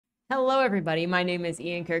Hello everybody, my name is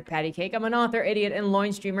Ian Kirkpatrick. I'm an author, idiot, and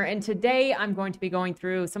loin streamer, and today I'm going to be going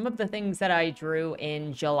through some of the things that I drew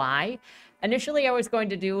in July. Initially, I was going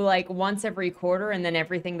to do like once every quarter and then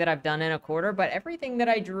everything that I've done in a quarter, but everything that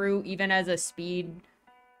I drew, even as a speed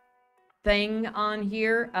thing on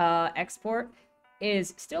here, export,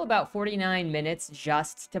 is still about 49 minutes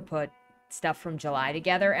just to put stuff from July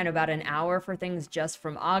together and about an hour for things just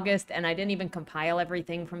from August, and I didn't even compile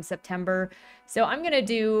everything from September. So I'm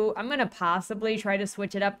gonna possibly try to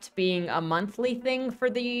switch it up to being a monthly thing for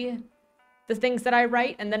the things that I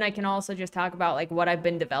write, and then I can also just talk about like what I've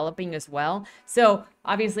been developing as well. So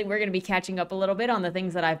obviously we're going to be catching up a little bit on the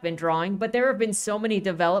things that I've been drawing, but there have been so many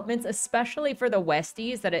developments, especially for the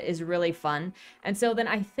Westies, that it is really fun. And so then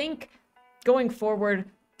I think going forward,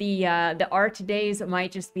 the art days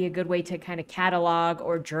might just be a good way to kind of catalog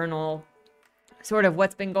or journal sort of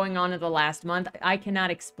what's been going on in the last month. I cannot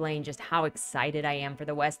explain just how excited I am for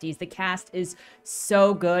the Westies. The cast is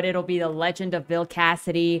so good. It'll be the legend of Bill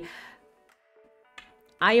Cassidy.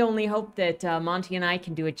 I only hope that Monty and I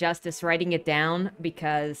can do it justice writing it down,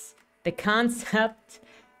 because the concepts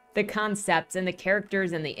and the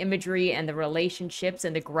characters and the imagery and the relationships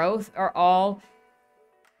and the growth are all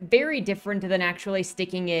very different than actually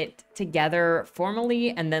sticking it together formally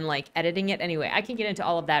and then like editing it. Anyway, I can get into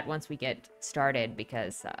all of that once we get started,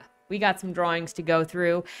 because we got some drawings to go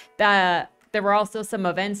through. There were also some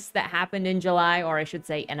events that happened in July, or I should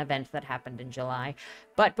say an event that happened in July.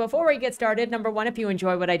 But before we get started, number one, if you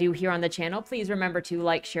enjoy what I do here on the channel, please remember to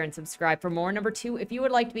like, share, and subscribe for more. Number two, if you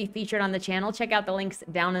would like to be featured on the channel, check out the links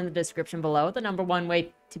down in the description below. The number one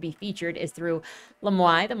way to be featured is through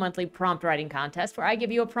Lemoy, the monthly prompt writing contest, where I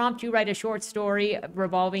give you a prompt, you write a short story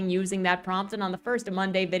revolving using that prompt, and on the first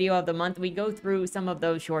Monday video of the month, we go through some of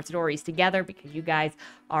those short stories together because you guys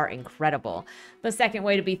are incredible. The second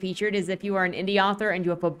way to be featured is if you are an indie author and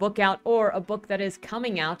you have a book out or a book that is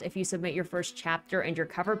coming out. If you submit your first chapter and your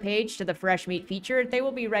cover page to the Fresh Meat feature, they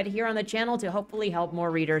will be read here on the channel to hopefully help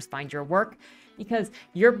more readers find your work, because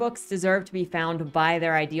your books deserve to be found by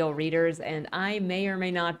their ideal readers, and I may or may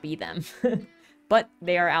not be them, but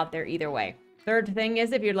they are out there either way. Third thing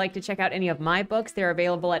is, if you'd like to check out any of my books, they're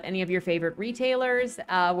available at any of your favorite retailers,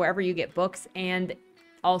 wherever you get books, and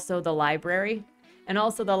also the library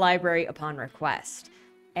upon request.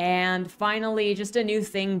 And finally, just a new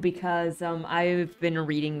thing, because I've been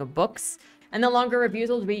reading the books, and the longer reviews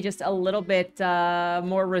will be just a little bit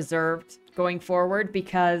more reserved going forward,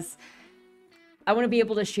 because I want to be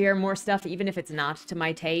able to share more stuff, even if it's not to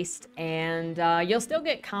my taste. And you'll still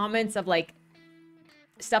get comments of like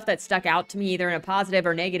stuff that stuck out to me, either in a positive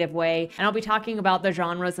or negative way. And I'll be talking about the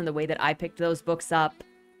genres and the way that I picked those books up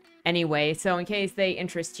anyway. So in case they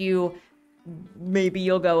interest you, maybe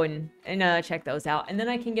you'll go and check those out. And then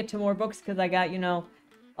I can get to more books, because I got, you know,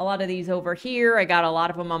 a lot of these over here. I got a lot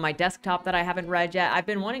of them on my desktop that I haven't read yet. I've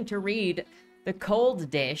been wanting to read The Cold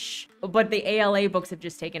Dish, but the ALA books have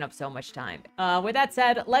just taken up so much time. With that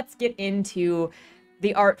said, let's get into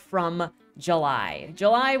the art from July.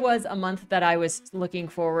 July was a month that I was looking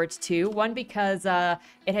forward to. One, because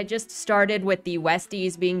it had just started with the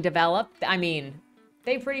Westies being developed. I mean,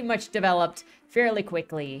 they pretty much developed fairly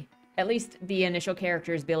quickly. At least the initial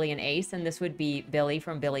characters, Billy and Ace, and this would be Billy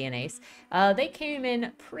from Billy and Ace. They came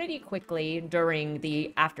in pretty quickly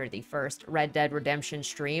after the first Red Dead Redemption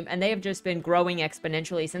stream, and they have just been growing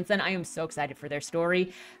exponentially since then. I am so excited for their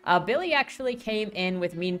story. Billy actually came in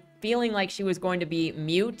with me feeling like she was going to be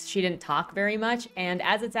mute. She didn't talk very much, and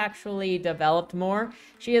as it's actually developed more,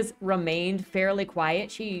 she has remained fairly quiet.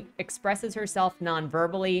 She expresses herself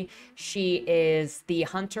non-verbally. She is the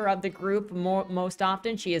hunter of the group most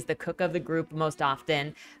often. She is the cook of the group most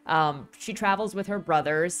often. She travels with her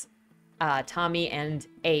brothers, Tommy and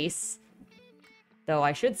Ace. Though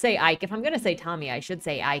I should say Ike. If I'm going to say Tommy, I should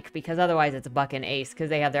say Ike, because otherwise it's Buck and Ace,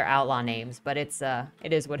 because they have their outlaw names. But it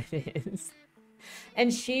is what it is.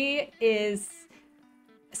 And she is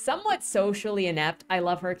somewhat socially inept. I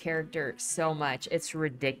love her character so much. It's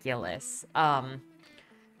ridiculous.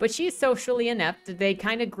 But she's socially inept. They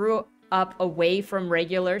kind of grew up away from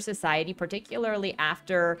regular society, particularly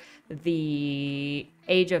after the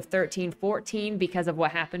age of 13, 14, because of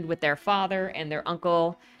what happened with their father and their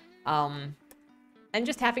uncle. And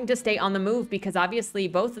just having to stay on the move, because obviously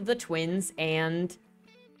both of the twins and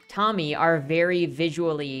Tommy are very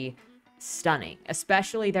visually stunning,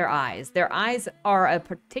 especially their eyes. Their eyes are a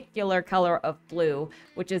particular color of blue,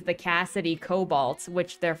 which is the Cassidy cobalt,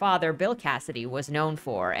 which their father, Bill Cassidy, was known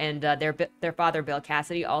for. And their father, Bill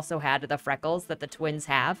Cassidy, also had the freckles that the twins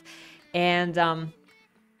have. And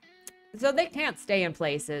so they can't stay in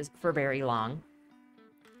places for very long.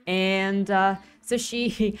 And so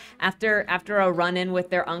she, after a run-in with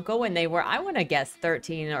their uncle when they were, I want to guess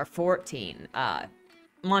 13 or 14.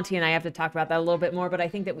 Monty and I have to talk about that a little bit more, but I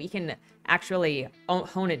think that we can actually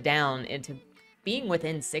hone it down into being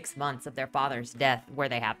within 6 months of their father's death, where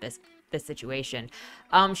they have this situation.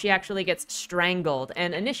 She actually gets strangled,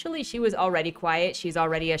 and initially she was already quiet. She's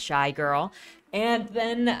already a shy girl. And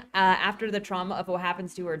then after the trauma of what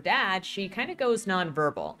happens to her dad, she kind of goes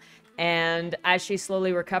nonverbal. And as she's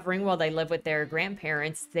slowly recovering while they live with their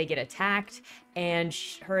grandparents, they get attacked, and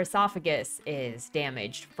her esophagus is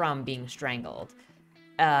damaged from being strangled.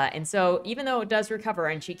 And so even though it does recover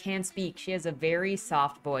and she can speak, she has a very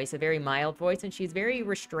soft voice, a very mild voice, and she's very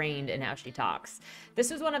restrained in how she talks.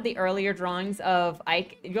 This was one of the earlier drawings of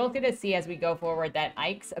Ike. You'll get to see as we go forward that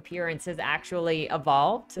Ike's appearance has actually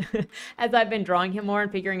evolved. As I've been drawing him more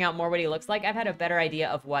and figuring out more what he looks like, I've had a better idea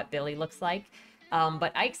of what Billy looks like.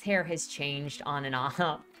 But Ike's hair has changed on and off.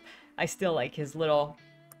 I still like his little...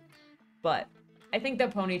 But I think the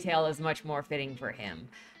ponytail is much more fitting for him.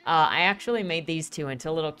 I actually made these two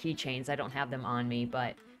into little keychains. I don't have them on me,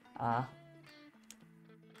 but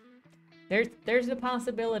there's a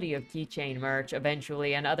possibility of keychain merch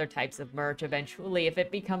eventually, and other types of merch eventually, if it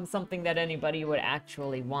becomes something that anybody would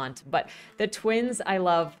actually want. But the twins I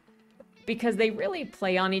love because they really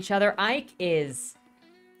play on each other. Ike is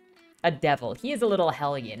a devil. He is a little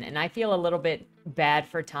hellion, and I feel a little bit bad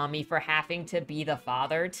for Tommy for having to be the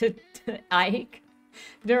father to Ike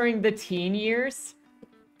during the teen years.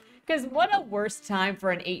 Because what a worse time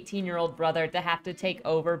for an 18-year-old brother to have to take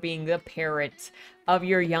over being the parent of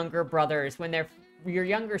your younger brothers when they're your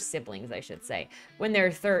younger siblings, I should say, when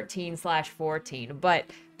they're 13/14. But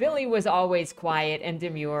Billy was always quiet and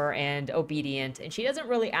demure and obedient, and she doesn't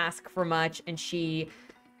really ask for much, and she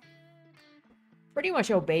pretty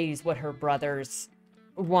much obeys what her brothers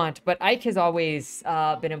want. But Ike has always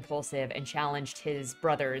been impulsive and challenged his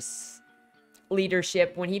brothers'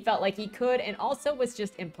 leadership when he felt like he could, and also was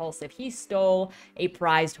just impulsive. He stole a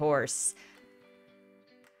prized horse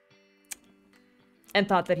and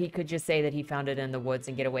thought that he could just say that he found it in the woods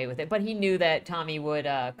and get away with it. But he knew that Tommy would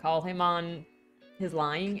call him on his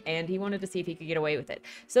lying, and he wanted to see if he could get away with it.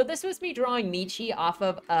 So this was me drawing Michi off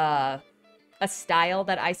of a style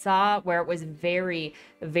that I saw where it was very,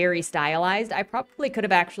 very stylized. I probably could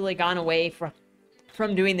have actually gone away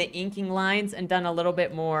from doing the inking lines and done a little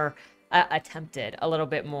bit more, attempted a little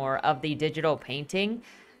bit more of the digital painting.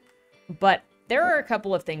 But there are a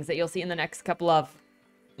couple of things that you'll see in the next couple of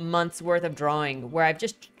months worth of drawing where I've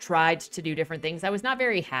just tried to do different things. I was not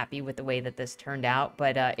very happy with the way that this turned out,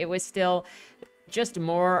 but it was still just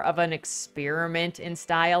more of an experiment in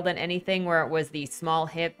style than anything, where it was the small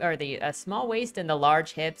hip or the small waist and the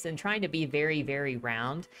large hips and trying to be very, very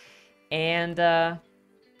round. And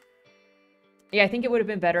yeah, I think it would have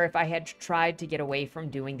been better if I had tried to get away from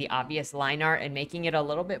doing the obvious line art and making it a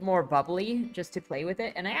little bit more bubbly just to play with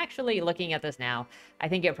it. And I actually, looking at this now, I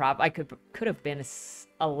think I could have been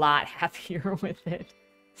a lot happier with it.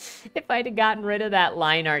 If I'd have gotten rid of that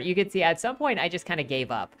line art, you could see at some point I just kind of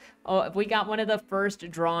gave up. Oh, we got one of the first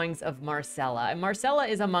drawings of Marcella. And Marcella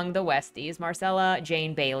is among the Westies. Marcella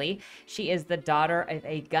Jane Bailey. She is the daughter of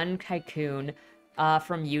a gun tycoon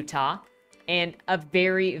from Utah. And a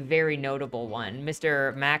very, very notable one,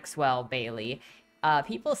 Mr. Maxwell Bailey.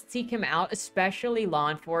 People seek him out, especially law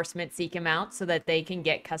enforcement seek him out so that they can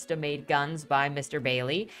get custom-made guns by Mr.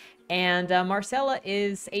 Bailey. And Marcella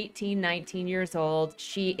is 18, 19 years old.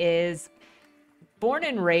 She is born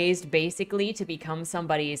and raised basically to become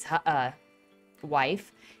somebody's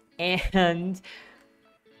wife. And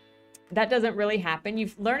that doesn't really happen.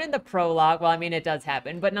 You've learned in the prologue, well, I mean, it does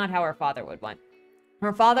happen, but not how her father would want.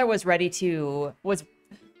 Her father was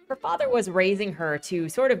her father was raising her to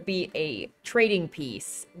sort of be a trading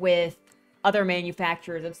piece with other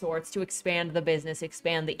manufacturers of sorts to expand the business,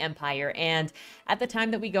 expand the empire. And at the time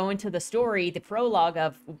that we go into the story, the prologue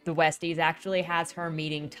of the Westies actually has her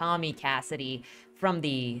meeting Tommy Cassidy from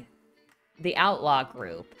the outlaw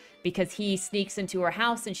group, because he sneaks into her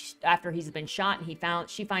house and after he's been shot, and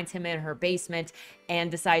she finds him in her basement and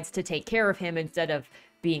decides to take care of him instead of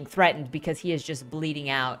being threatened, because he is just bleeding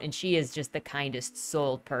out, and she is just the kindest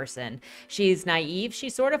souled person. She's naive.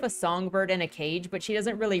 She's sort of a songbird in a cage, but she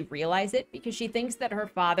doesn't really realize it because she thinks that her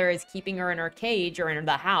father is keeping her in her cage or in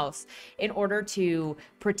the house in order to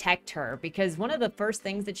protect her. Because one of the first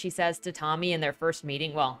things that she says to Tommy in their first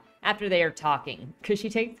meeting, well, after they are talking, because she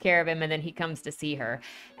takes care of him and then he comes to see her,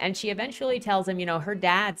 and she eventually tells him, you know, her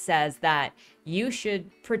dad says that you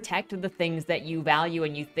should protect the things that you value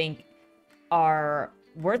and you think are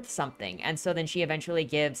worth something. And so then she eventually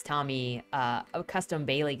gives Tommy a custom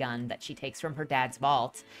Bailey gun that she takes from her dad's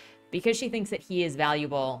vault because she thinks that he is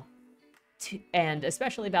valuable and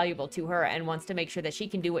especially valuable to her, and wants to make sure that she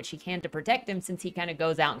can do what she can to protect him since he kind of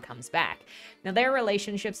goes out and comes back. Now their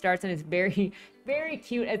relationship starts and is very, very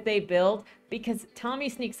cute as they build, because Tommy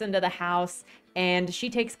sneaks into the house and she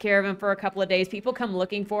takes care of him for a couple of days. People come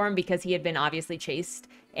looking for him because he had been obviously chased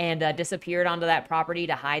and disappeared onto that property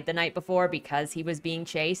to hide the night before because he was being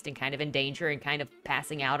chased and kind of in danger and kind of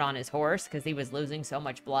passing out on his horse because he was losing so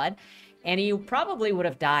much blood. And he probably would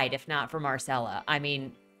have died if not for Marcella. I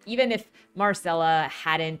mean, even if Marcella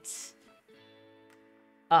hadn't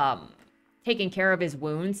taken care of his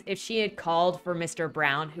wounds, if she had called for Mr.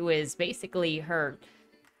 Brown, who is basically her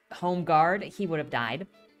home guard, he would have died.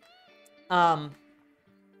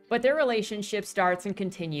 But their relationship starts and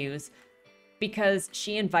continues because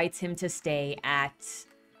she invites him to stay at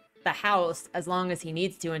the house as long as he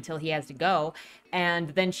needs to until he has to go. And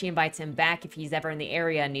then she invites him back if he's ever in the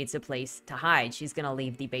area and needs a place to hide. She's going to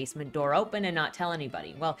leave the basement door open and not tell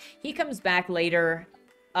anybody. Well, he comes back later,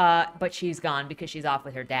 but she's gone because she's off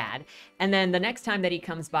with her dad. And then the next time that he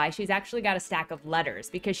comes by, she's actually got a stack of letters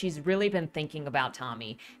because she's really been thinking about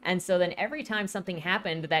Tommy. And so then every time something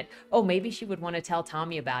happened that, oh, maybe she would want to tell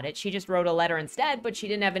Tommy about it, she just wrote a letter instead, but she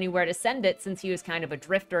didn't have anywhere to send it since he was kind of a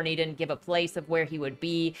drifter and he didn't give a place of where he would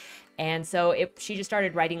be. And so she just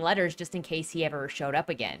started writing letters just in case he ever showed up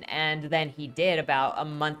again. And then he did about a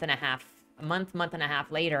month and a half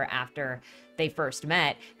later after they first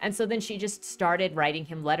met. And so then she just started writing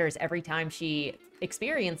him letters every time she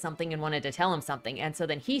experienced something and wanted to tell him something. And so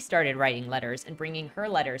then he started writing letters and bringing her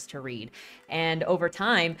letters to read. And over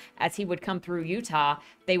time, as he would come through Utah,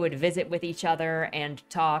 they would visit with each other and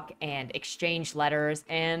talk and exchange letters,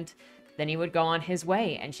 and then he would go on his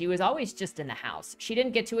way. And she was always just in the house. She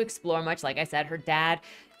didn't get to explore much. Like I said, her dad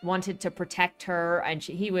wanted to protect her, and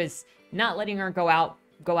he was not letting her go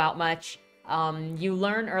out much. You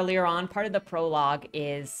learn earlier on, part of the prologue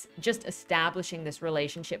is just establishing this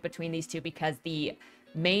relationship between these two, because the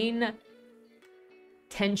main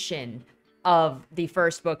tension of the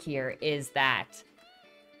first book here is that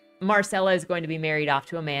Marcella is going to be married off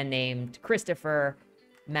to a man named Christopher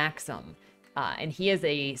Maxim. And he is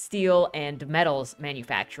a steel and metals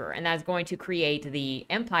manufacturer, and that's going to create the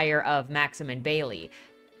empire of Maxim and Bailey.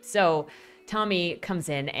 So Tommy comes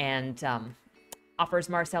in and offers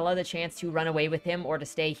Marcella the chance to run away with him or to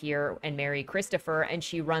stay here and marry Christopher, and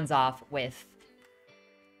she runs off with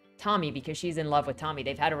Tommy because she's in love with Tommy.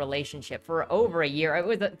 They've had a relationship for over a year.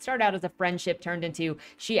 It started out as a friendship, turned into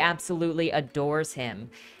she absolutely adores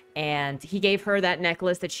him. And he gave her that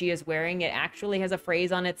necklace that she is wearing. It actually has a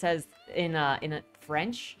phrase on it, says in a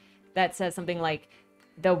French that says something like,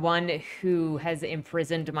 "The one who has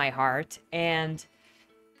imprisoned my heart." And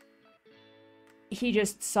he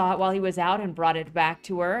just saw it while he was out and brought it back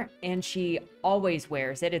to her, and she always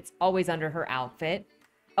wears it. It's always under her outfit.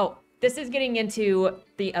 Oh, this is getting into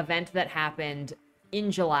the event that happened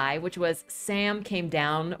in July, which was Sam came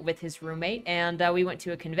down with his roommate, and we went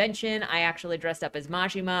to a convention. I actually dressed up as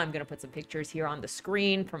Majima. I'm going to put some pictures here on the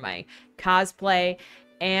screen for my cosplay.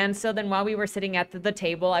 And so then while we were sitting at the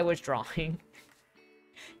table, I was drawing.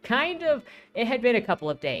 Kind of, it had been a couple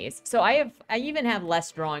of days. So I even have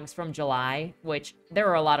less drawings from July, which there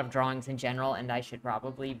are a lot of drawings in general, and I should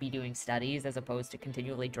probably be doing studies as opposed to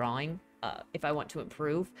continually drawing if I want to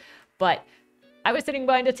improve. But I was sitting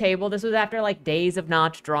behind a table. This was after like days of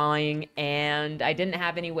not drawing, and I didn't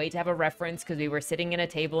have any way to have a reference because we were sitting in a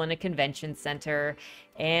table in a convention center.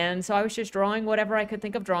 And so I was just drawing whatever I could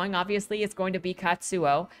think of drawing. Obviously, it's going to be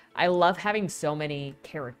Katsuo. I love having so many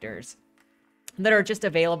characters that are just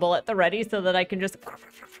available at the ready so that I can just...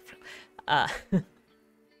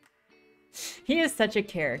 He is such a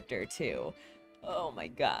character, too. Oh my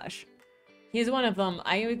gosh. He's one of them.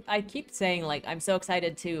 I keep saying, like, I'm so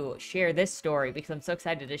excited to share this story because I'm so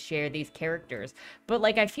excited to share these characters. But,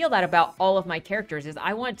 like, I feel that about all of my characters is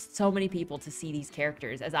I want so many people to see these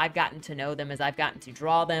characters as I've gotten to know them, as I've gotten to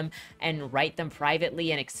draw them and write them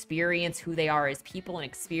privately and experience who they are as people and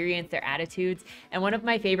experience their attitudes. And one of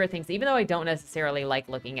my favorite things, even though I don't necessarily like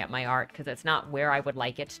looking at my art because it's not where I would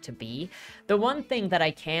like it to be, the one thing that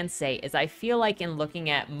I can say is I feel like in looking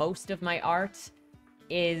at most of my art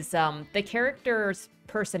is the characters'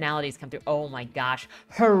 personalities come through. Oh my gosh,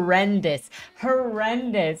 horrendous.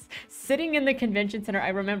 Sitting in the convention center, I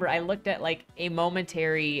remember I looked at like a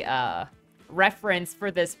momentary reference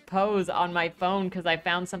for this pose on my phone because I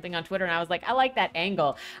found something on Twitter and I was like, I like that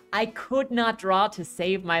angle. I could not draw to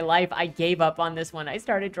save my life. I gave up on this one. I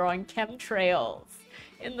started drawing chemtrails.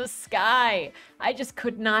 in the sky. I just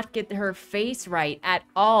could not get her face right at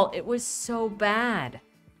all. It was so bad.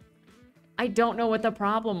 I don't know what the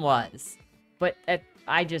problem was, but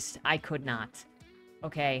I could not.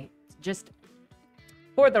 Okay, just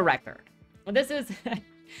for the record. Well, this is,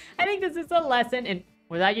 I think this is a lesson in,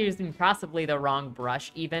 without using possibly the wrong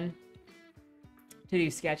brush even to do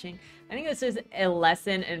sketching. I think this is a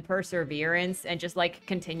lesson in perseverance and just like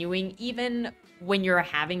continuing even when you're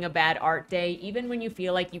having a bad art day, even when you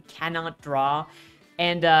feel like you cannot draw.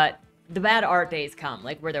 And the bad art days come,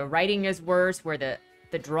 like where the writing is worse, where the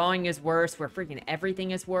drawing is worse, where freaking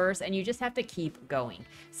everything is worse, and you just have to keep going.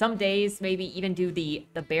 Some days, maybe even do the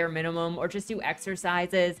bare minimum or just do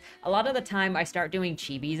exercises. A lot of the time, I start doing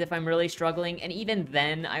chibis if I'm really struggling, and even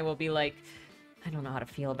then, I will be like, I don't know how to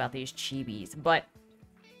feel about these chibis, but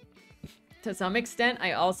to some extent,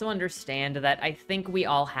 I also understand that I think we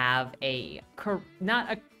all have it's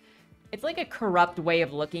like a corrupt way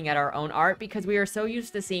of looking at our own art because we are so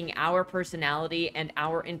used to seeing our personality and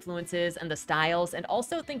our influences and the styles and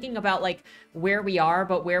also thinking about like where we are,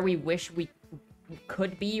 but where we wish we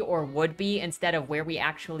could be or would be instead of where we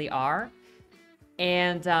actually are.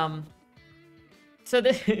 And, so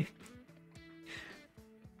this,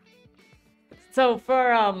 so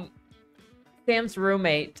for, Sam's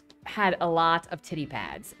roommate had a lot of titty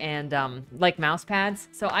pads and like mouse pads,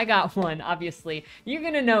 so I got one. Obviously you're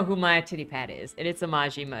gonna know who my titty pad is, and it's a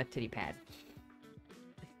Majima titty pad.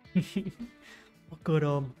 Look at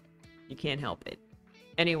you can't help it.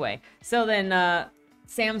 Anyway, so then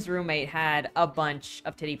Sam's roommate had a bunch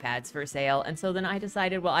of titty pads for sale, and so then I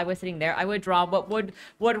decided while I was sitting there I would draw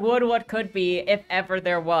what could be, if ever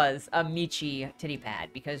there was, a Michi titty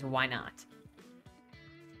pad, because why not?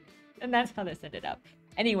 And that's how this ended up.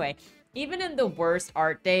 Anyway, even in the worst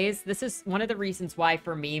art days, this is one of the reasons why,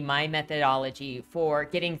 for me, my methodology for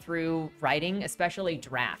getting through writing, especially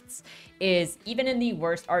drafts, is even in the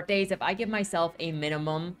worst art days, if I give myself a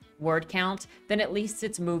minimum word count, then at least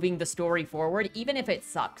it's moving the story forward, even if it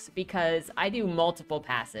sucks, because I do multiple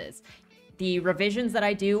passes. The revisions that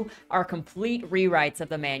I do are complete rewrites of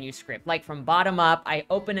the manuscript. Like from bottom up, I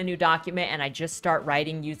open a new document and I just start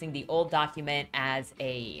writing using the old document as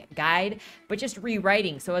a guide, but just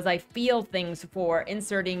rewriting. So as I feel things for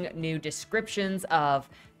inserting new descriptions of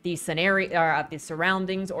the scenario or of the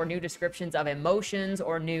surroundings, or new descriptions of emotions,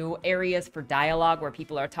 or new areas for dialogue where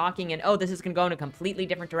people are talking and, oh, this is going to go in a completely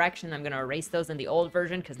different direction. I'm going to erase those in the old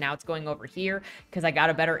version because now it's going over here because I got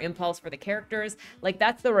a better impulse for the characters. Like,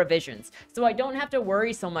 that's the revisions. So I don't have to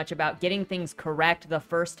worry so much about getting things correct the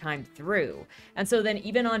first time through. And so then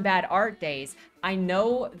even on bad art days, I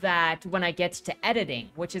know that when I get to editing,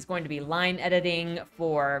 which is going to be line editing,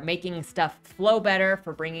 for making stuff flow better,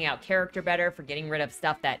 for bringing out character better, for getting rid of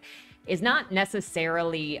stuff that is not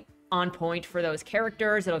necessarily on point for those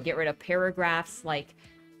characters, it'll get rid of paragraphs. Like,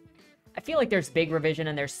 I feel like there's big revision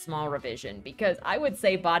and there's small revision, because I would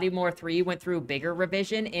say Bodymore 3 went through bigger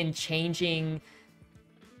revision in changing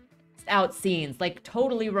out scenes, like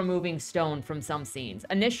totally removing Stone from some scenes.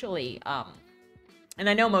 Initially, and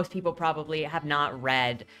I know most people probably have not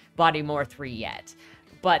read Bodymore 3 yet,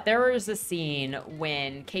 but there is a scene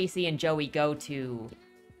when Casey and Joey go to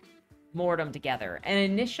Mortem together, and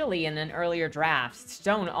initially in an earlier draft,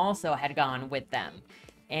 Stone also had gone with them.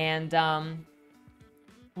 And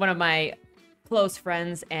one of my close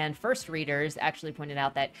friends and first readers actually pointed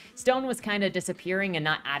out that Stone was kind of disappearing and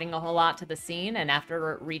not adding a whole lot to the scene, and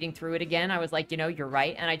after reading through it again, I was like, you know, you're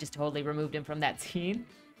right, and I just totally removed him from that scene.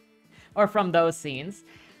 Or from those scenes.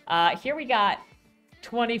 Here we got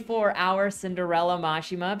 24-hour Cinderella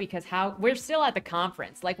Mashima, because we're still at the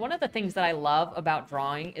conference. Like, one of the things that I love about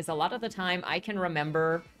drawing is a lot of the time I can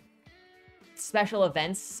remember special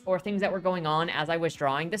events or things that were going on as I was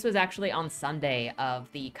drawing. This was actually on Sunday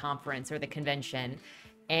of the conference or the convention,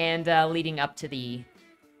 and leading up to the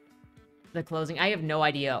closing. I have no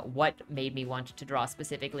idea what made me want to draw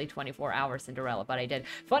specifically 24-hour Cinderella, but I did.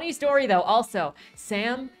 Funny story though, also,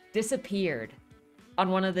 Sam disappeared on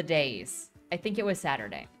one of the days, I think it was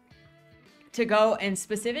Saturday, to go and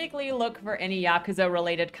specifically look for any Yakuza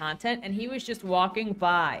related content, and he was just walking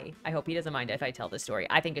by. I hope he doesn't mind if I tell this story.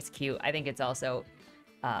 I think it's cute. I think it's also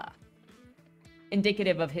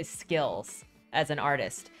indicative of his skills as an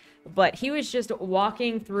artist. But he was just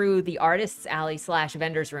walking through the artist's alley /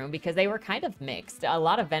 vendor's room, because they were kind of mixed. A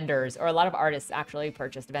lot of vendors, or a lot of artists, actually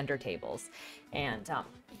purchased vendor tables. And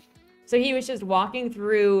so he was just walking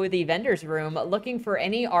through the vendor's room looking for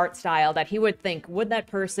any art style that he would think, would that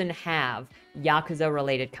person have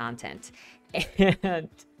Yakuza-related content? And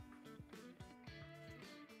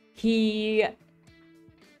he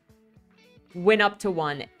went up to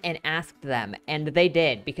one and asked them, and they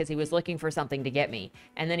did because he was looking for something to get me.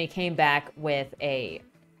 And then he came back with a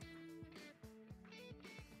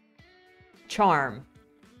charm,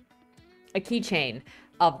 a keychain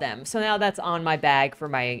of them. So now that's on my bag for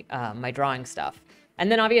my my drawing stuff.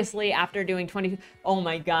 And then obviously after doing 20, oh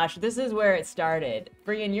my gosh, this is where it started.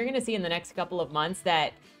 Friggin', you're gonna see in the next couple of months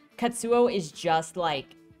that Katsuo is just like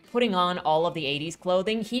putting on all of the 80s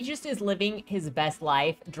clothing. He just is living his best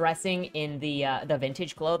life dressing in the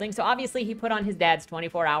vintage clothing. So obviously he put on his dad's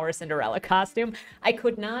 24-hour Cinderella costume. I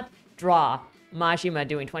could not draw Majima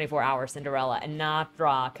doing 24-hour Cinderella and not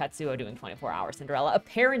draw Katsuo doing 24-hour Cinderella.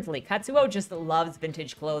 Apparently, Katsuo just loves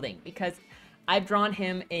vintage clothing because I've drawn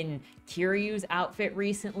him in Kiryu's outfit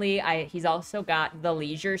recently. He's also got the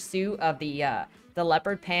leisure suit of the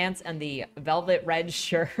leopard pants and the velvet red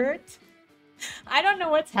shirt. I don't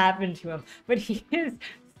know what's happened to him, but he is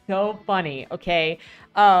so funny, okay?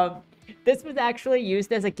 This was actually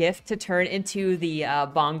used as a gift to turn into the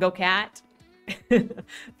Bongo Cat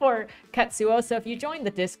for Katsuo. So if you join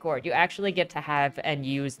the Discord, you actually get to have and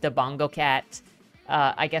use the Bongo Cat,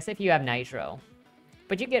 I guess if you have Nitro.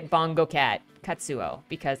 But you get Bongo Cat Katsuo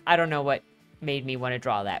because I don't know what made me want to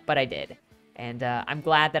draw that, but I did. And I'm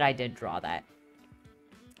glad that I did draw that.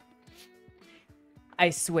 I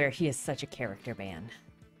swear he is such a character, man.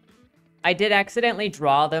 I did accidentally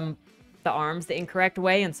draw the arms the incorrect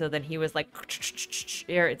way, and so then he was like,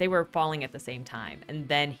 they were falling at the same time, and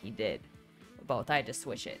then he did both. I had to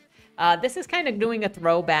switch it. This is kind of doing a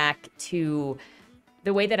throwback to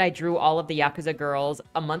the way that I drew all of the Yakuza girls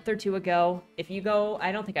a month or two ago. If you go,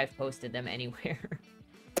 I don't think I've posted them anywhere.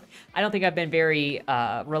 I don't think I've been very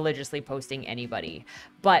religiously posting anybody,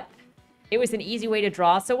 but it was an easy way to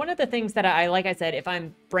draw. So one of the things that like I said, if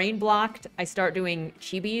I'm brain blocked, I start doing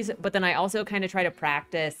chibis, but then I also kind of try to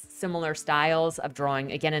practice similar styles of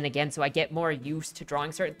drawing again and again so I get more used to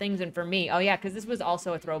drawing certain things. And for me, oh yeah, because this was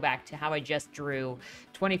also a throwback to how I just drew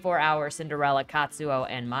 24-hour Cinderella, Katsuo,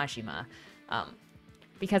 and Majima.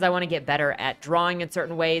 Because I want to get better at drawing in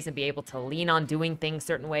certain ways and be able to lean on doing things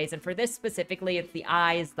certain ways. And for this specifically, it's the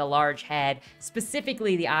eyes, the large head,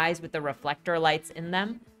 specifically the eyes with the reflector lights in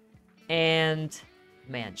them. And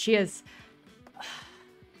man, she is...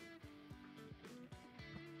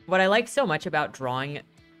 What I like so much about drawing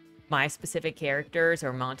my specific characters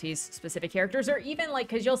or Monty's specific characters, or even like,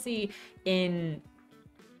 because you'll see in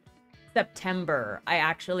September, I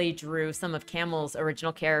actually drew some of Camel's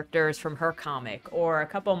original characters from her comic. Or a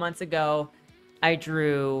couple months ago, I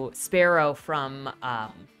drew Sparrow from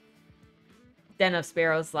Den of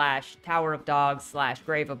Sparrows / Tower of Dogs /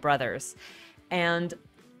 Grave of Brothers. And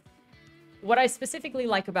what I specifically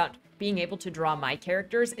like about being able to draw my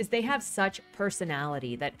characters is they have such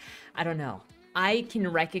personality that, I don't know, I can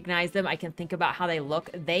recognize them. I can think about how they look.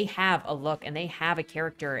 They have a look and they have a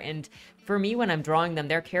character. And for me, when I'm drawing them,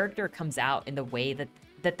 their character comes out in the way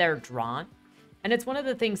that they're drawn. And it's one of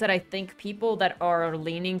the things that I think people that are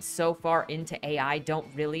leaning so far into AI don't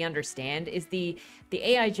really understand is the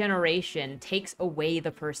AI generation takes away the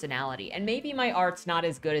personality. And maybe my art's not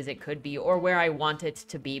as good as it could be or where I want it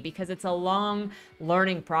to be because it's a long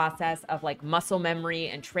learning process of like muscle memory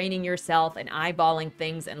and training yourself and eyeballing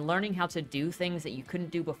things and learning how to do things that you couldn't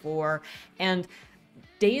do before. And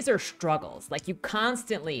days are struggles. Like you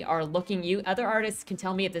constantly are looking, other artists can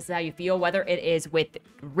tell me if this is how you feel, whether it is with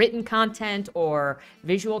written content or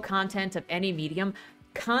visual content of any medium,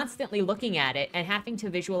 constantly looking at it and having to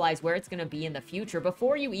visualize where it's going to be in the future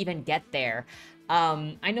before you even get there.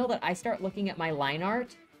 I know that I start looking at my line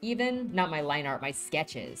art, not my line art, my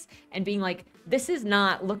sketches, and being like, this is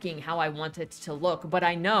not looking how I want it to look, but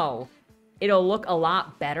I know it'll look a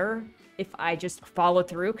lot better if I just follow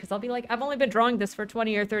through, because I'll be like, I've only been drawing this for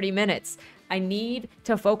 20 or 30 minutes. I need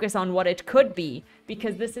to focus on what it could be,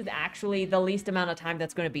 because this is actually the least amount of time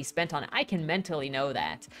that's going to be spent on it. I can mentally know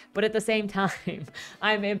that, but at the same time,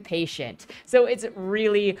 I'm impatient. So it's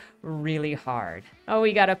really, really hard. Oh,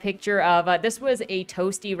 we got a picture of, this was a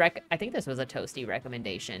Toasty I think this was a Toasty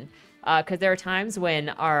recommendation, because there are times when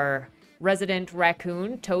our resident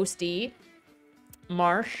raccoon, Toasty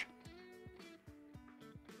Marsh,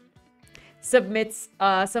 submits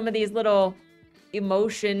some of these little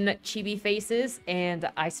emotion chibi faces, and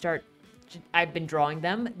I've been drawing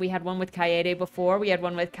them. We had one with Kaede before. We had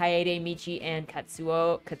one with Kaede, Michi, and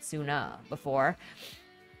Katsuna before.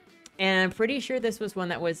 And I'm pretty sure this was one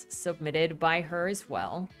that was submitted by her as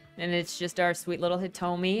well. And it's just our sweet little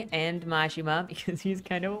Hitomi and Majima, because he's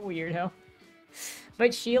kind of a weirdo.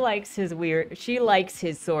 But she likes his weird. She likes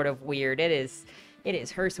his sort of weird. It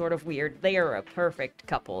is her sort of weird. They are a perfect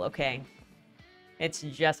couple, okay? It's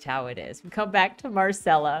just how it is. We come back to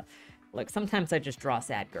Marcella. Look, sometimes I just draw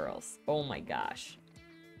sad girls. Oh my gosh.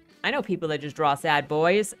 I know people that just draw sad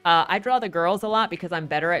boys. I draw the girls a lot because I'm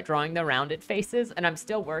better at drawing the rounded faces, and I'm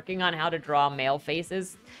still working on how to draw male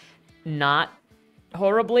faces not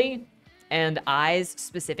horribly, and eyes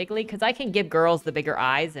specifically, because I can give girls the bigger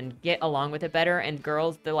eyes and get along with it better, and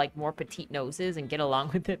girls the like more petite noses and get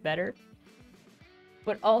along with it better.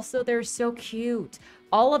 But also they're so cute.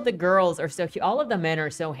 All of the girls are so cute. All of the men are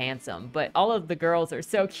so handsome, but all of the girls are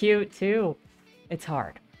so cute too. It's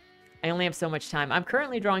hard. I only have so much time. I'm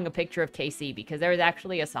currently drawing a picture of KC because there was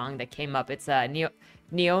actually a song that came up. It's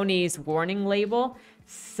Neoni's Warning Label.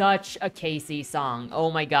 Such a KC song. Oh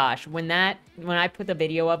my gosh. When I put the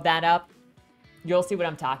video of that up, you'll see what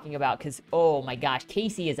I'm talking about, because oh my gosh,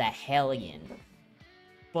 Casey is a hellion.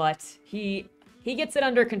 But he gets it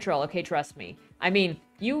under control. Okay, trust me. I mean,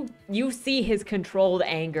 you see his controlled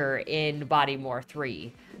anger in Body More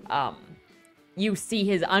 3. You see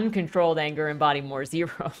his uncontrolled anger in Body More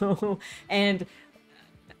 0. And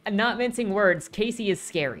not mincing words, Casey is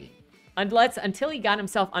scary. Until he got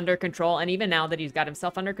himself under control, and even now that he's got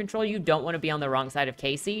himself under control, you don't want to be on the wrong side of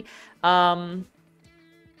Casey.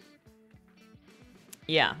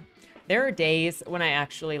 Yeah. There are days when I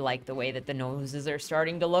actually like the way that the noses are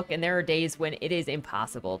starting to look, and there are days when it is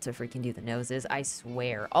impossible to freaking do the noses, I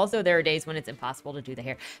swear. Also, there are days when it's impossible to do the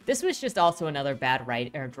hair. This was just also another bad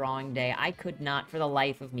drawing day. I could not, for the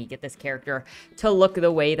life of me, get this character to look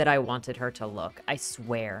the way that I wanted her to look. I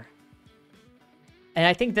swear. And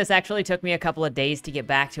I think this actually took me a couple of days to get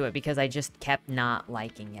back to it because I just kept not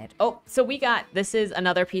liking it. Oh, so this is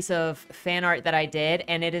another piece of fan art that I did,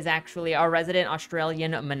 and it is actually our resident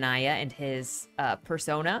Australian Manaya and his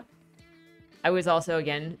persona. I was also,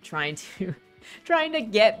 again, trying to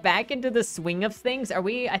get back into the swing of things.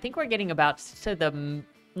 I think we're getting about to the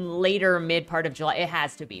later mid part of July. It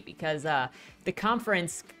has to be because the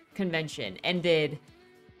conference convention ended.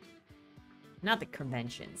 Not the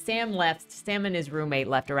convention. Sam and his roommate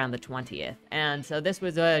left around the 20th. And so this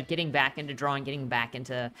was getting back into drawing, getting back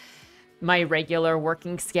into my regular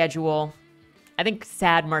working schedule. I think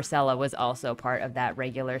Sad Marcella was also part of that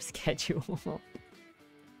regular schedule.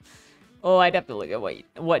 Oh, I'd have to look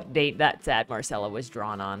at what date that Sad Marcella was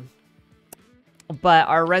drawn on. But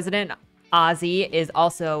our resident Ozzy is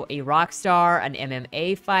also a rock star, an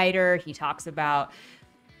MMA fighter. He talks about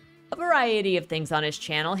a variety of things on his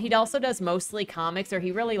channel. He also does mostly comics, or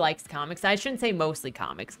he really likes comics. I shouldn't say mostly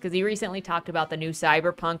comics, because he recently talked about the new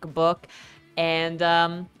Cyberpunk book,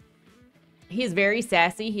 and he's very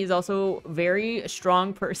sassy. He's also very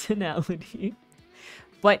strong personality.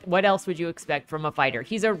 But what else would you expect from a fighter?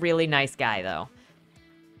 He's a really nice guy, though.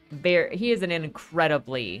 He is an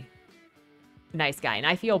incredibly nice guy, and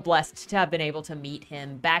I feel blessed to have been able to meet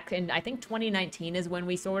him back in, I think 2019 is when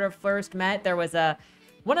we sort of first met. There was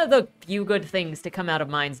one of the few good things to come out of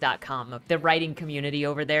Minds.com. The writing community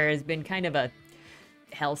over there has been kind of a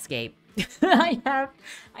hellscape. I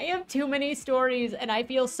have too many stories, and I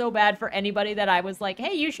feel so bad for anybody that I was like,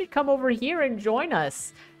 hey, you should come over here and join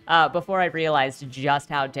us, before I realized just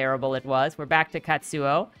how terrible it was. We're back to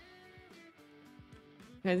Katsuo.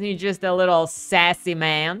 Because he's just a little sassy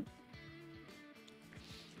man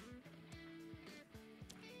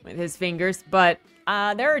with his fingers. But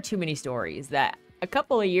there are too many stories that a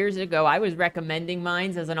couple of years ago, I was recommending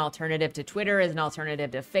Minds as an alternative to Twitter, as an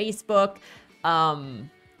alternative to Facebook,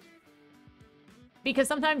 because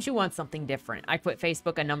sometimes you want something different. I quit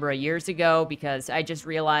Facebook a number of years ago because I just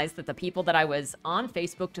realized that the people that I was on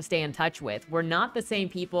Facebook to stay in touch with were not the same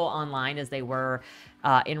people online as they were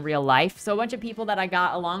in real life. So a bunch of people that I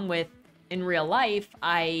got along with in real life,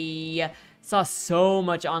 I saw so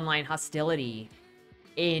much online hostility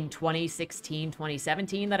in 2016,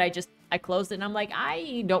 2017 that I closed it, and I'm like,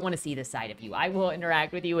 I don't want to see this side of you. I will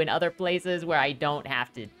interact with you in other places where I don't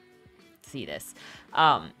have to see this.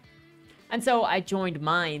 And so I joined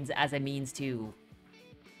Minds as a means to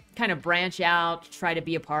kind of branch out, try to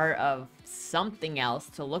be a part of something else,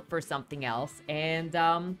 to look for something else. And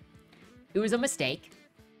it was a mistake,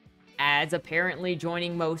 as apparently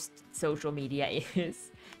joining most social media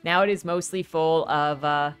is. Now it is mostly full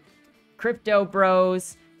of crypto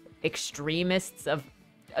bros, extremists of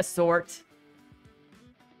a sort,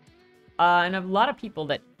 and a lot of people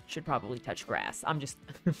that should probably touch grass. I'm just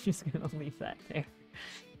gonna leave that there.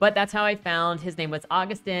 But that's how I found, his name was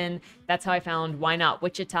Augustin. That's how I found Why Not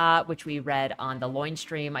Wichita, which we read on the Loin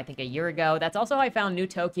stream, I think a year ago. That's also how I found New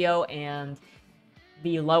Tokyo and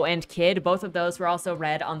the Low End Kid. Both of those were also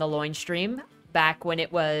read on the Loin stream back when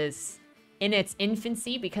it was in its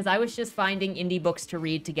infancy, because I was just finding indie books to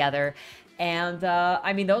read together. And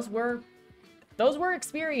I mean, those were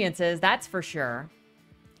experiences, that's for sure.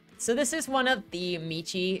 So this is one of the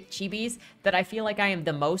Michi chibis that I feel like I am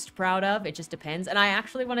the most proud of. It just depends. And I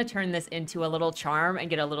actually want to turn this into a little charm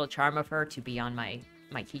and get a little charm of her to be on my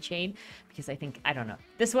keychain, because I think, I don't know,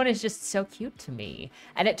 this one is just so cute to me.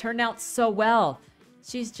 And it turned out so well.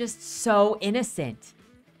 She's just so innocent.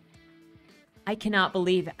 I cannot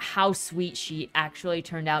believe how sweet she actually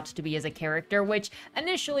turned out to be as a character, which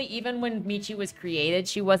initially, even when Michi was created,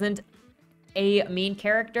 she wasn't a mean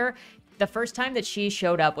character. The first time that she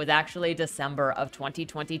showed up was actually December of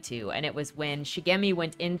 2022, and it was when Shigemi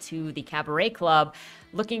went into the cabaret club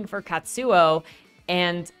looking for Katsuo,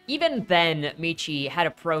 and even then, Michi had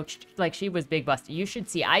approached, like, she was big busted. You should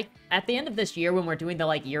see, at the end of this year, when we're doing the,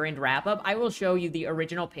 like, year-end wrap-up, I will show you the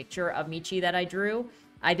original picture of Michi that I drew.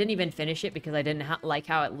 I didn't even finish it because I didn't like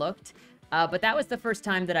how it looked. But that was the first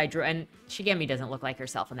time that I drew, and Shigemi doesn't look like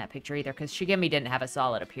herself in that picture either, because Shigemi didn't have a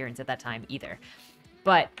solid appearance at that time either.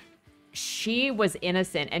 But she was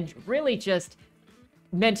innocent and really just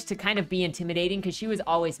meant to kind of be intimidating, because she was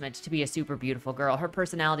always meant to be a super beautiful girl. Her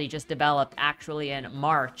personality just developed actually in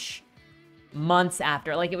March, months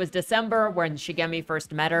after. Like, it was December when Shigemi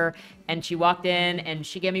first met her, and she walked in, and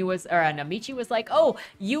Shigemi was, or Michi was like, "Oh,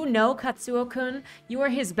 you know Katsuo-kun? You are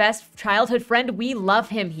his best childhood friend. We love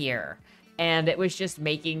him here." And it was just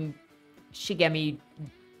making Shigemi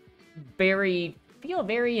feel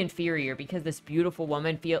very inferior, because this beautiful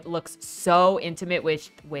woman looks so intimate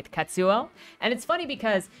with Katsuo. And it's funny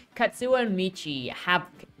because Katsuo and Michi have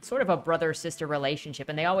sort of a brother-sister relationship,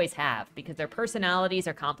 and they always have, because their personalities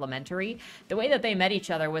are complementary. The way that they met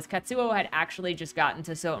each other was Katsuo had actually just gotten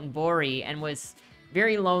to Sotenbori and was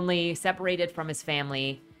very lonely, separated from his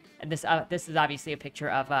family. And this is obviously a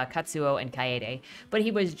picture of Katsuo and Kaede, but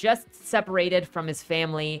he was just separated from his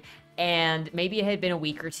family, and maybe it had been a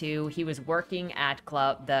week or two. He was working at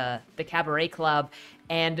the cabaret club,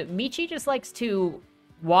 and Michi just likes to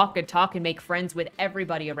walk and talk and make friends with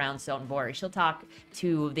everybody around Sotenbori. She'll talk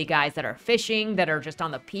to the guys that are fishing, that are just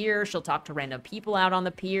on the pier. She'll talk to random people out on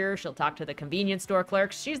the pier. She'll talk to the convenience store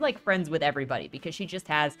clerks. She's like friends with everybody, because she just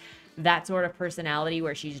has that sort of personality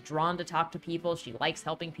where she's drawn to talk to people. She likes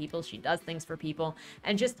helping people. She does things for people.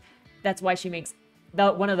 And just, that's why she makes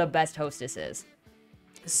one of the best hostesses.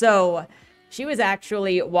 So she was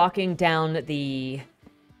actually walking down the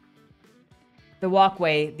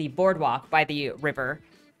walkway, the boardwalk by the river,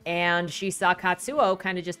 and she saw Katsuo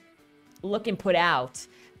kind of just looking put out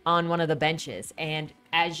on one of the benches. And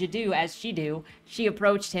as she do, she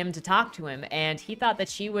approached him to talk to him, and he thought that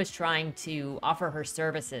she was trying to offer her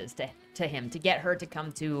services to him, to get her to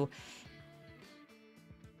come to,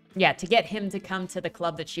 to get him to come to the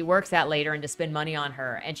club that she works at later and to spend money on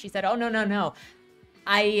her. And she said, "Oh, no, no, no.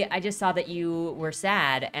 I just saw that you were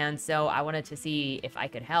sad, and so I wanted to see if I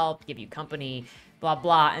could help, give you company, blah,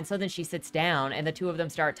 blah." And so then she sits down, and the two of them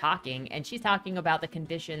start talking, and she's talking about the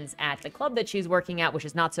conditions at the club that she's working at, which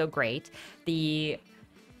is not so great. The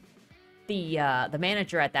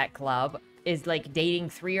manager at that club is like dating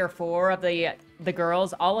 3 or 4 of the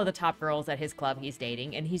girls, all of the top girls at his club he's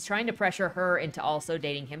dating, and he's trying to pressure her into also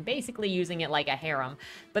dating him, basically using it like a harem.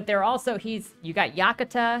 But they're also, you got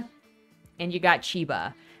Yakuta and you got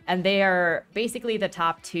Chiba, and they are basically the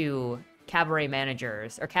top 2 cabaret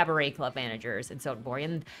managers, or cabaret club managers in Sotenbori.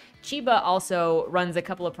 And Chiba also runs a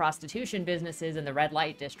couple of prostitution businesses in the red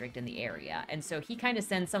light district in the area. And so he kind of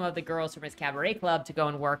sends some of the girls from his cabaret club to go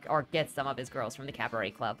and work, or gets some of his girls from the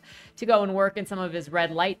cabaret club to go and work in some of his red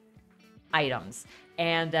light items.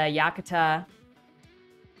 And Yataka,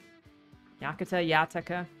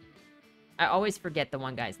 I always forget the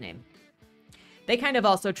one guy's name. They kind of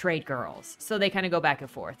also trade girls, so they kind of go back and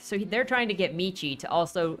forth. So they're trying to get Michi to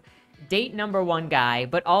also date number 1 guy,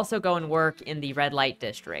 but also go and work in the red light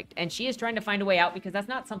district. And she is trying to find a way out, because that's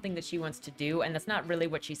not something that she wants to do, and that's not really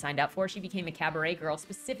what she signed up for. She became a cabaret girl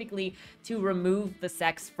specifically to remove the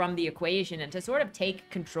sex from the equation and to sort of take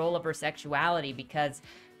control of her sexuality, because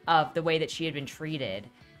of the way that she had been treated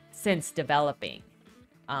since developing.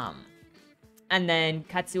 And then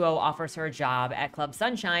Katsuo offers her a job at Club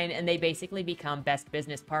Sunshine, and they basically become best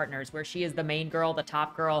business partners, where she is the main girl, the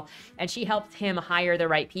top girl, and she helps him hire the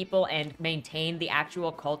right people and maintain the actual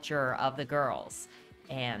culture of the girls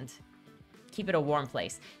and keep it a warm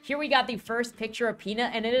place. Here we got the first picture of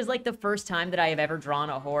Peanut, and it is like the first time that I have ever drawn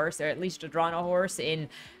a horse, or at least drawn a horse in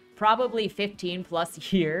probably 15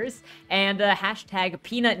 plus years. And hashtag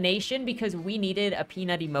Peanut Nation, because we needed a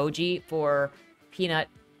peanut emoji for Peanut,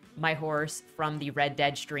 my horse from the Red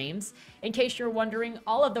Dead streams. In case you're wondering,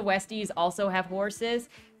 all of the Westies also have horses.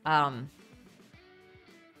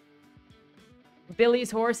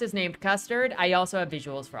 Billy's horse is named Custard. I also have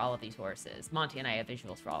visuals for all of these horses. Monty and I have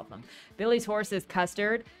visuals for all of them. Billy's horse is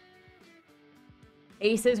Custard.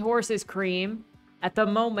 Ace's horse is Cream. At the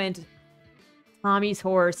moment, Tommy's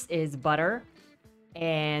horse is Butter.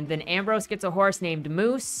 And then Ambrose gets a horse named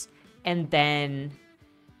Moose. And then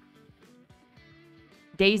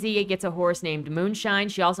Daisy gets a horse named Moonshine.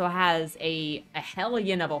 She also has a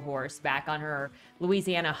hellion of a horse back on her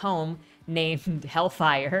Louisiana home named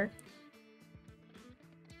Hellfire.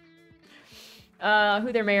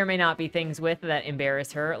 Who there may or may not be things with that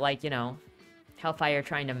embarrass her. Like, you know, Hellfire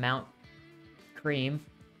trying to mount Cream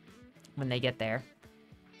when they get there.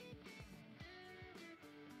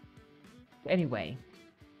 Anyway.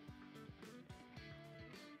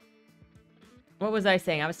 What was I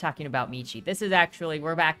saying? I was talking about Michi. This is actually,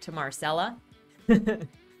 we're back to Marcella.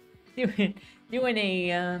 doing a,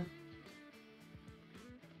 an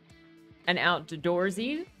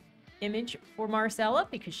outdoorsy image for Marcella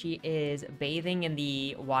because she is bathing in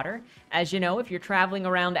the water. As you know, if you're traveling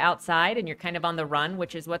around outside and you're kind of on the run,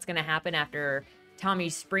 which is what's going to happen after Tommy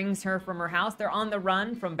springs her from her house. They're on the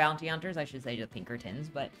run from bounty hunters, I should say, the Pinkertons,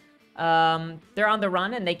 but they're on the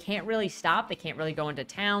run and they can't really stop. They can't really go into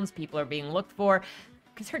towns. People are being looked for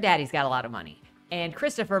because her daddy's got a lot of money. And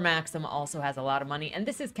Christopher Maxim also has a lot of money. And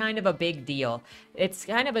this is kind of a big deal. It's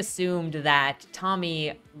kind of assumed that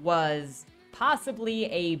Tommy was possibly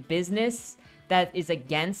a business that is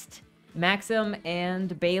against Maxim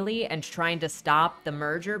and Bailey and trying to stop the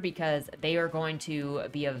merger because they are going to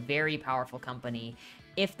be a very powerful company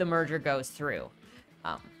if the merger goes through.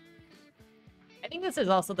 I think this is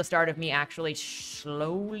also the start of me actually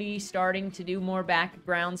slowly starting to do more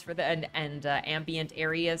backgrounds for the and ambient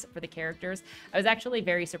areas for the characters. I was actually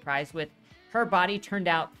very surprised with her body turned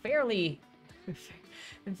out fairly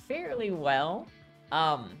well.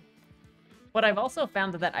 But I've also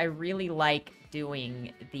found that I really like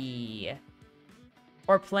doing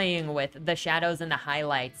playing with the shadows and the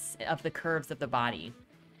highlights of the curves of the body.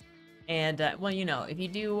 And, well, you know, if you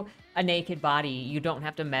do a naked body, you don't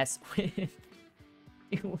have to mess with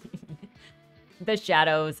the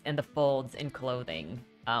shadows and the folds in clothing.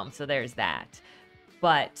 So there's that.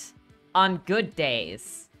 But on good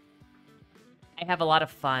days, I have a lot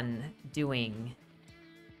of fun doing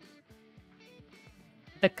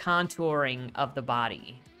the contouring of the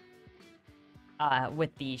body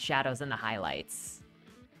with the shadows and the highlights.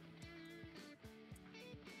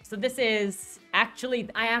 So this is actually,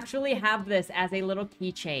 I actually have this as a little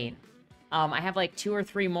keychain. I have like 2 or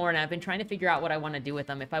 3 more, and I've been trying to figure out what I want to do with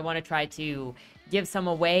them. If I want to try to give some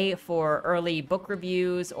away for early book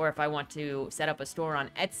reviews, or if I want to set up a store on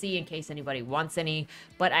Etsy in case anybody wants any.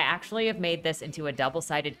 But I actually have made this into a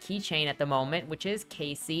double-sided keychain at the moment, which is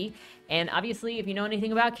Casey. And obviously, if you know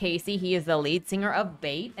anything about Casey, he is the lead singer of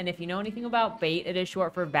Bait. And if you know anything about Bait, it is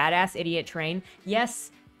short for Badass Idiot Train.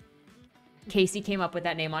 Yes, Casey came up with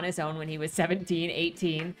that name on his own when he was 17,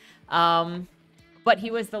 18. But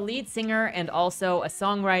he was the lead singer and also a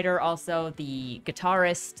songwriter, also the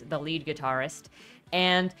guitarist, the lead guitarist.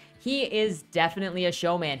 And he is definitely a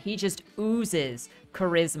showman. He just oozes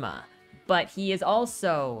charisma. But he is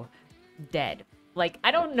also dead. Like,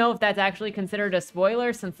 I don't know if that's actually considered a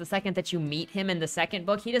spoiler, since the second that you meet him in the second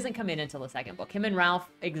book, he doesn't come in until the second book. Him and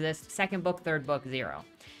Ralph exist, second book, third book, 0.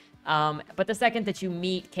 But the second that you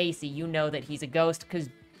meet Casey, you know that he's a ghost because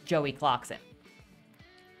Joey clocks him.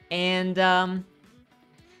 And,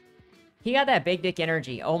 he got that big dick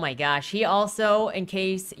energy. Oh my gosh. He also, in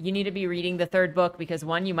case you need to be reading the third book, because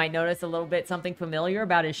one, you might notice a little bit something familiar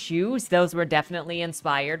about his shoes. Those were definitely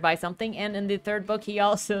inspired by something. And in the third book, he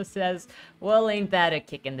also says, well, ain't that a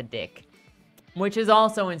kick in the dick? Which is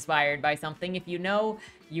also inspired by something. If you know,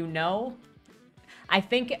 you know. I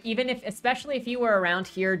think even if, especially if you were around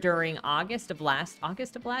here during August of last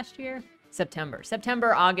year?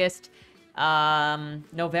 September, August,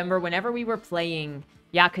 November, whenever we were playing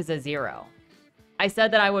Yakuza 0. I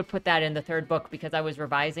said that I would put that in the third book because I was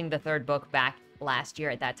revising the third book back last year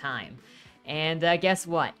at that time. And guess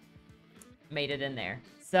what? Made it in there.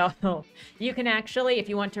 So you can actually, if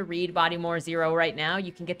you want to read Bodymore 0 right now,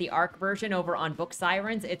 you can get the ARC version over on Book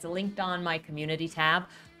Sirens. It's linked on my community tab.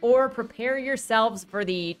 Or prepare yourselves for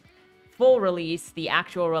the full release, the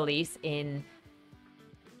actual release in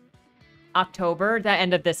October, the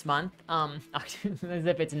end of this month. As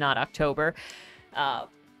if it's not October.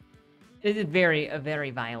 It is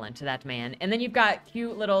very violent, that man. And then you've got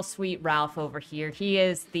cute little sweet Ralph over here. He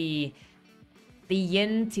is the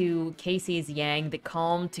yin to Casey's yang, the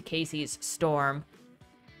calm to Casey's storm,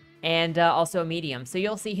 and also a medium. So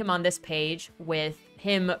you'll see him on this page with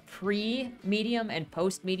him pre-medium and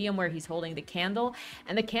post-medium where he's holding the candle.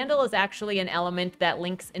 And the candle is actually an element that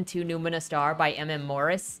links into Numina Star by M.M.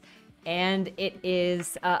 Morris. And it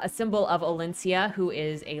is a symbol of Olencia, who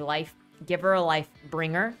is a life giver, a life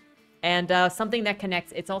bringer, and something that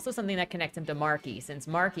connects. It's also something that connects him to Marky, since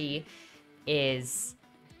Marky is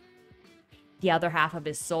the other half of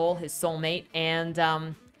his soul, his soulmate, and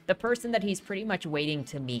the person that he's pretty much waiting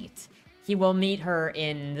to meet. He will meet her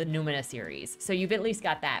in the Numina series, so you've at least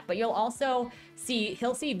got that. But you'll also see,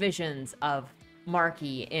 he'll see visions of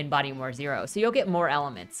Marky in Bodymore Zero, so you'll get more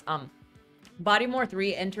elements. Bodymore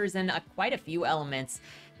 3 enters in quite a few elements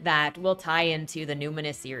that will tie into the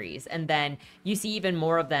Numina series, and then you see even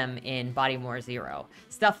more of them in Bodymore Zero.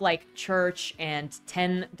 Stuff like church and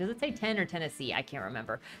does it say 10 or Tennessee? I can't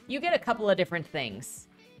remember. You get a couple of different things.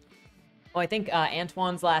 Oh, I think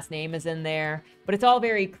Antoine's last name is in there, but it's all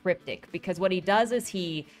very cryptic, because what he does is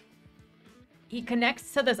he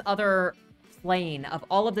connects to this other plane of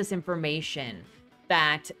all of this information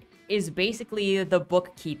that is basically the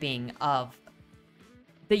bookkeeping of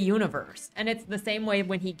the universe. And it's the same way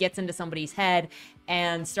when he gets into somebody's head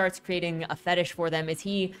and starts creating a fetish for them, is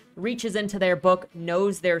he reaches into their book,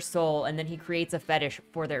 knows their soul, and then he creates a fetish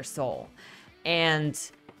for their soul. And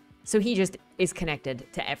so he just is connected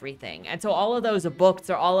to everything. And so all of those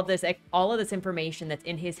books, or all of this information that's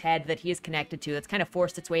in his head that he is connected to, that's kind of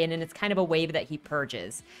forced its way in, and it's kind of a wave that he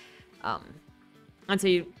purges. And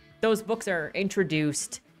so those books are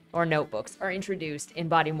introduced, or notebooks are introduced in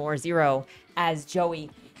Bodymore Zero as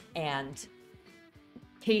Joey and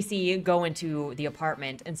Casey go into the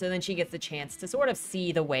apartment. And so then she gets the chance to sort of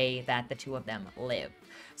see the way that the two of them live.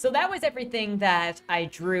 So that was everything that I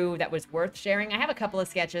drew that was worth sharing. I have a couple of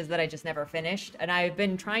sketches that I just never finished, and I've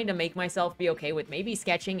been trying to make myself be okay with maybe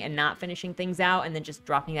sketching and not finishing things out and then just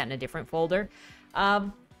dropping that in a different folder,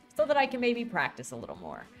 so that I can maybe practice a little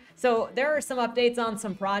more. So there are some updates on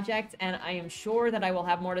some projects, and I am sure that I will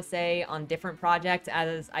have more to say on different projects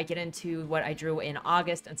as I get into what I drew in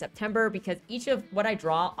August and September, because each of what I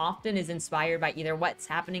draw often is inspired by either what's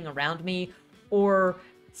happening around me or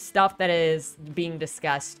stuff that is being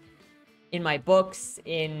discussed in my books,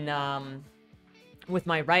 with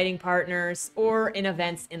my writing partners, or in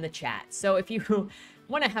events in the chat. So if you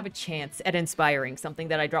want to have a chance at inspiring something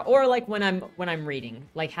that I draw, or like when I'm reading,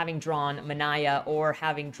 like having drawn Manaya, or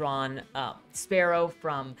having drawn Sparrow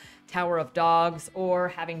from Tower of Dogs, or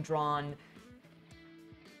having drawn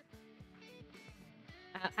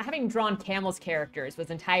Camel's characters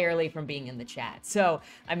was entirely from being in the chat. So,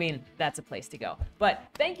 I mean, that's a place to go. But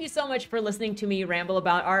thank you so much for listening to me ramble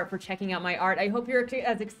about art, for checking out my art. I hope you're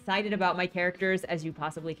as excited about my characters as you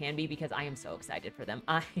possibly can be, because I am so excited for them.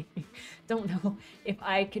 I don't know if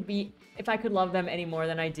I could love them any more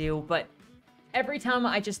than I do, but every time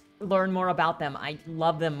I just learn more about them, I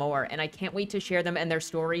love them more, and I can't wait to share them and their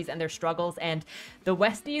stories and their struggles. And the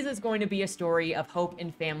Westies is going to be a story of hope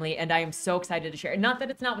and family, and I am so excited to share it. Not that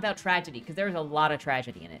it's not without tragedy, because there's a lot of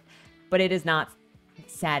tragedy in it, but it is not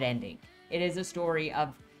sad ending. It is a story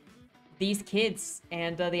of these kids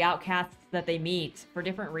and the outcasts that they meet for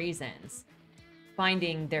different reasons,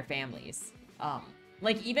 finding their families.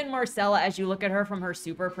 Like even Marcella, as you look at her from her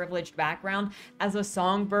super privileged background, as a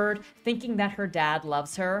songbird, thinking that her dad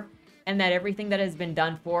loves her and that everything that has been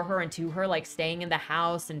done for her and to her, like staying in the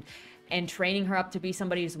house and training her up to be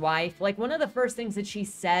somebody's wife. Like one of the first things that she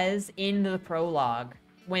says in the prologue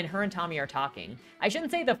when her and Tommy are talking, I shouldn't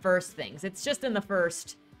say the first things, it's just in the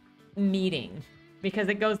first meeting, because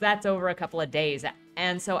that's over a couple of days.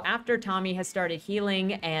 And so after Tommy has started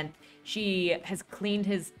healing and she has cleaned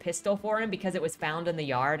his pistol for him because it was found in the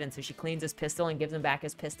yard, and so she cleans his pistol and gives him back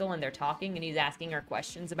his pistol, and they're talking, and he's asking her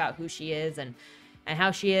questions about who she is and how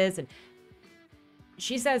she is, and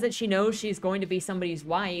she says that she knows she's going to be somebody's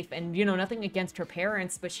wife, and nothing against her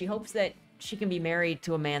parents, but she hopes that she can be married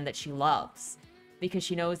to a man that she loves, because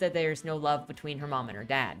she knows that there's no love between her mom and her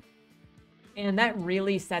dad. And that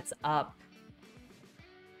really sets up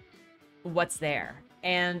what's there.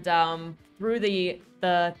 And through the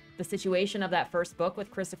situation of that first book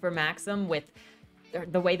with Christopher Maxim, with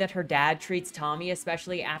the way that her dad treats Tommy,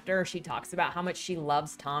 especially after she talks about how much she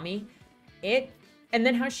loves Tommy, and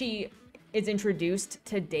then how she is introduced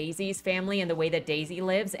to Daisy's family and the way that Daisy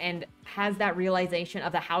lives, and has that realization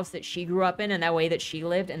of the house that she grew up in and that way that she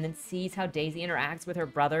lived, and then sees how Daisy interacts with her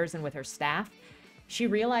brothers and with her staff. She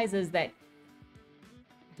realizes that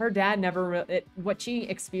her dad what she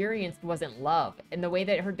experienced wasn't love. And the way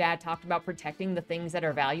that her dad talked about protecting the things that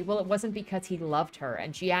are valuable, it wasn't because he loved her.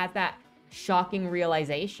 And she had that shocking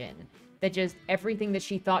realization that just everything that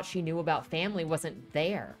she thought she knew about family wasn't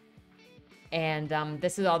there. And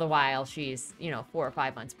this is all the while she's, 4 or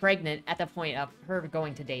 5 months pregnant at the point of her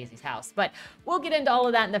going to Daisy's house. But we'll get into all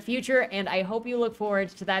of that in the future, and I hope you look forward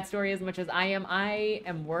to that story as much as I am. I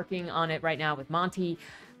am working on it right now with Monty.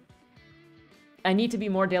 I need to be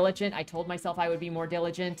more diligent. I told myself I would be more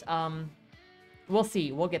diligent. We'll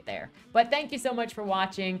see. We'll get there. But thank you so much for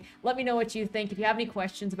watching. Let me know what you think. If you have any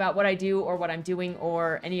questions about what I do or what I'm doing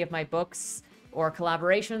or any of my books or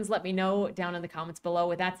collaborations, let me know down in the comments below.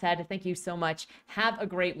 With that said, thank you so much. Have a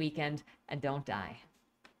great weekend and don't die.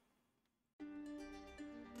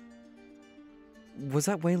 Was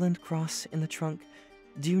that Wayland Cross in the trunk?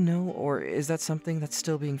 Do you know, or is that something that's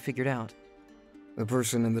still being figured out? The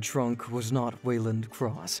person in the trunk was not Wayland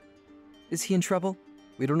Cross. Is he in trouble?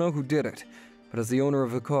 We don't know who did it, but as the owner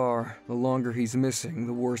of the car, the longer he's missing,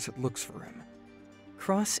 the worse it looks for him.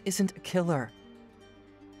 Cross isn't a killer.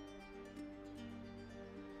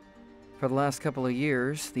 For the last couple of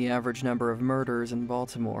years, the average number of murders in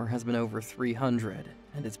Baltimore has been over 300,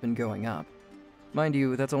 and it's been going up. Mind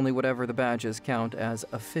you, that's only whatever the badges count as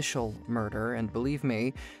official murder, and believe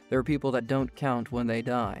me, there are people that don't count when they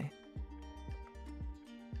die.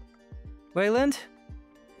 Wayland?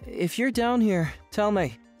 If you're down here, tell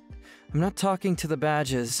me. I'm not talking to the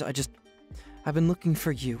badges, I've been looking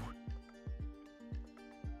for you.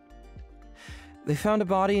 They found a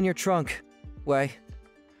body in your trunk. Way.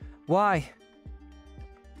 Why?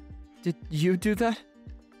 Did you do that?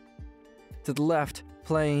 To the left,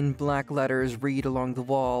 plain black letters read along the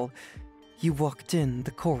wall. You walked in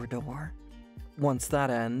the corridor. Once that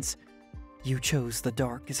ends, you chose the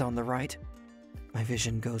dark is on the right. My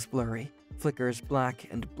vision goes blurry, flickers black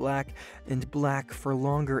and black and black for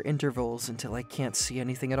longer intervals until I can't see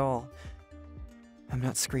anything at all. I'm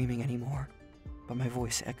not screaming anymore, but my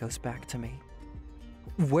voice echoes back to me.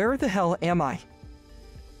 Where the hell am I?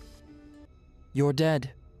 You're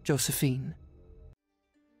dead, Josephine.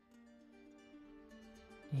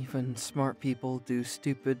 Even smart people do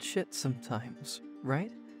stupid shit sometimes,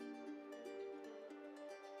 right?